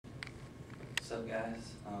What's up, guys?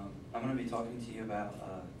 I'm going to be talking to you about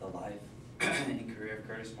the life and career of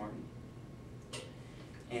Curtis Martin,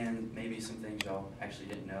 and maybe some things y'all actually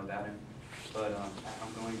didn't know about him. But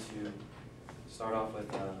I'm going to start off with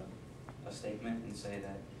a statement and say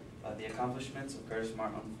that the accomplishments of Curtis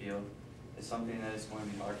Martin on the field is something that is going to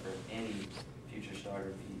be hard for any future star to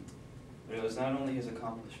repeat. But it was not only his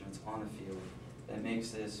accomplishments on the field that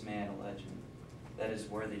makes this man a legend that is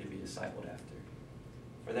worthy to be discipled after.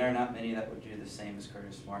 For there are not many that would do the same as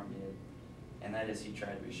Curtis Martin did, and that is he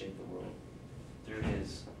tried to reshape the world through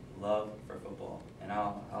his love for football. And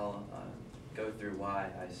I'll go through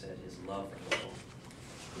why I said his love for football.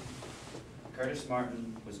 Curtis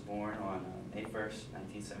Martin was born on May 1st,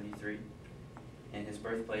 1973, and his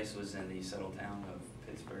birthplace was in the settled town of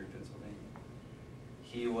Pittsburgh, Pennsylvania.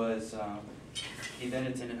 He then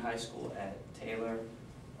attended high school at Taylor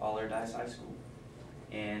Allardyce High School,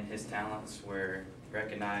 and his talents were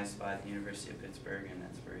recognized by the University of Pittsburgh, and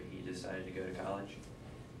that's where he decided to go to college.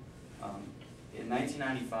 In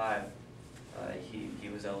 1995, he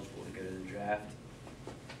was eligible to go to the draft,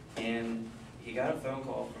 and he got a phone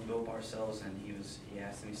call from Bill Parcells, and he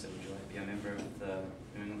asked him, he said, "Would you like to be a member of the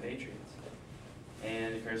New England Patriots?"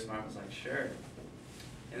 And Curtis Martin was like, "Sure."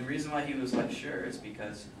 And the reason why he was like, "Sure," is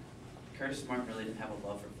because Curtis Martin really didn't have a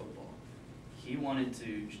love for football. He wanted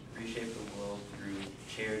to reshape the world through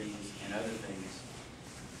charities and other things,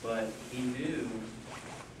 but he knew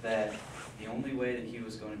that the only way that he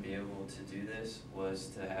was going to be able to do this was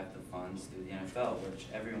to have the funds through the NFL, which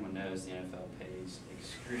everyone knows the NFL pays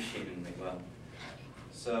excruciatingly well.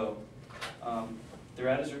 So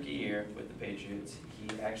throughout his rookie year with the Patriots, he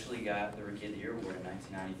actually got the Rookie of the Year award in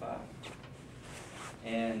 1995.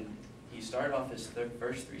 And he started off his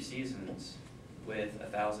first 3 seasons with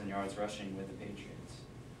 1,000 yards rushing with the Patriots.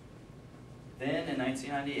 Then in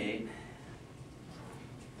 1998,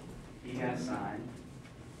 he got signed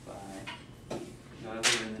by none other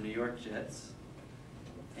than the New York Jets,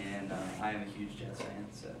 and I am a huge Jets fan,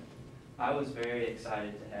 so I was very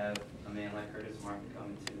excited to have a man like Curtis Martin come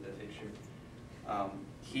into the picture.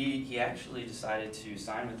 He actually decided to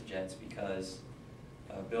sign with the Jets because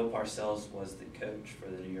Bill Parcells was the coach for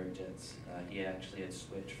the New York Jets. He actually had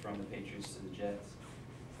switched from the Patriots to the Jets.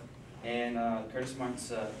 And Curtis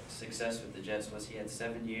Martin's success with the Jets was he had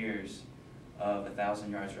 7 years of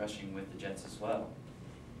 1,000 yards rushing with the Jets as well.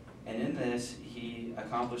 And in this, he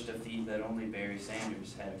accomplished a feat that only Barry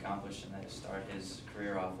Sanders had accomplished, and that is start his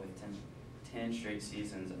career off with 10 straight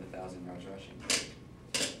seasons of 1,000 yards rushing.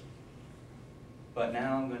 But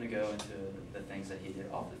now I'm going to go into the things that he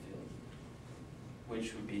did off the field,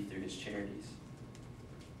 which would be through his charities.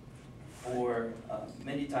 For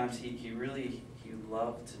many times, he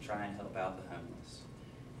loved to try and help out the homeless.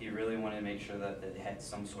 He really wanted to make sure that they had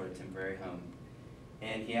some sort of temporary home.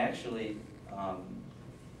 And he actually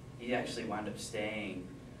wound up staying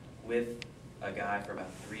with a guy for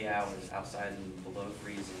about 3 hours outside and below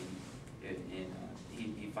freezing.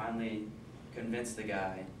 He finally convinced the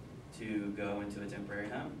guy to go into a temporary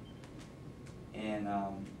home. And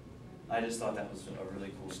I just thought that was a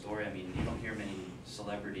really cool story. I mean, you don't hear many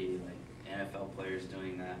celebrity, like NFL players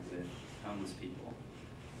doing that with homeless people.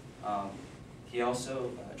 He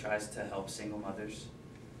also tries to help single mothers,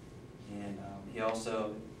 and he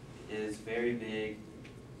also is very big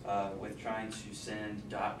with trying to send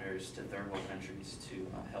doctors to third world countries to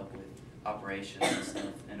help with operations and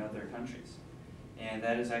stuff in other countries. And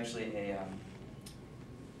that is actually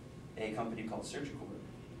a company called Surgical.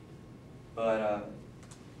 But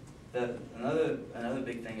another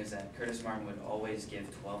big thing is that Curtis Martin would always give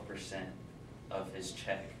 12% of his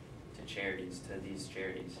check to charities, to these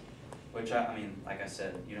charities, which I mean, like I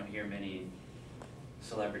said, you don't hear many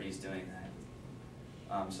celebrities doing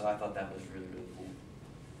that. So I thought that was really, really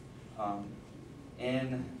cool.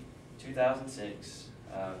 In 2006,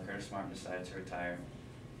 Curtis Martin decided to retire,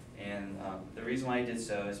 and the reason why he did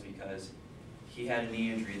so is because he had a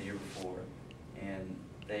knee injury the year before, and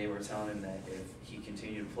they were telling him that if he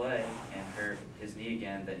continued to play and hurt his knee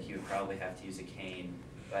again, that he would probably have to use a cane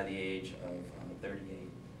by the age of 38.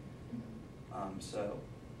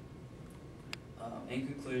 In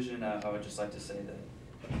conclusion, I would just like to say that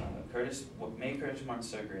what made Curtis Martin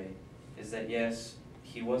so great is that, yes,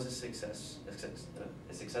 he was a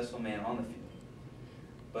successful man on the field,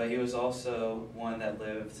 but he was also one that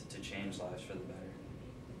lived to change lives for the better.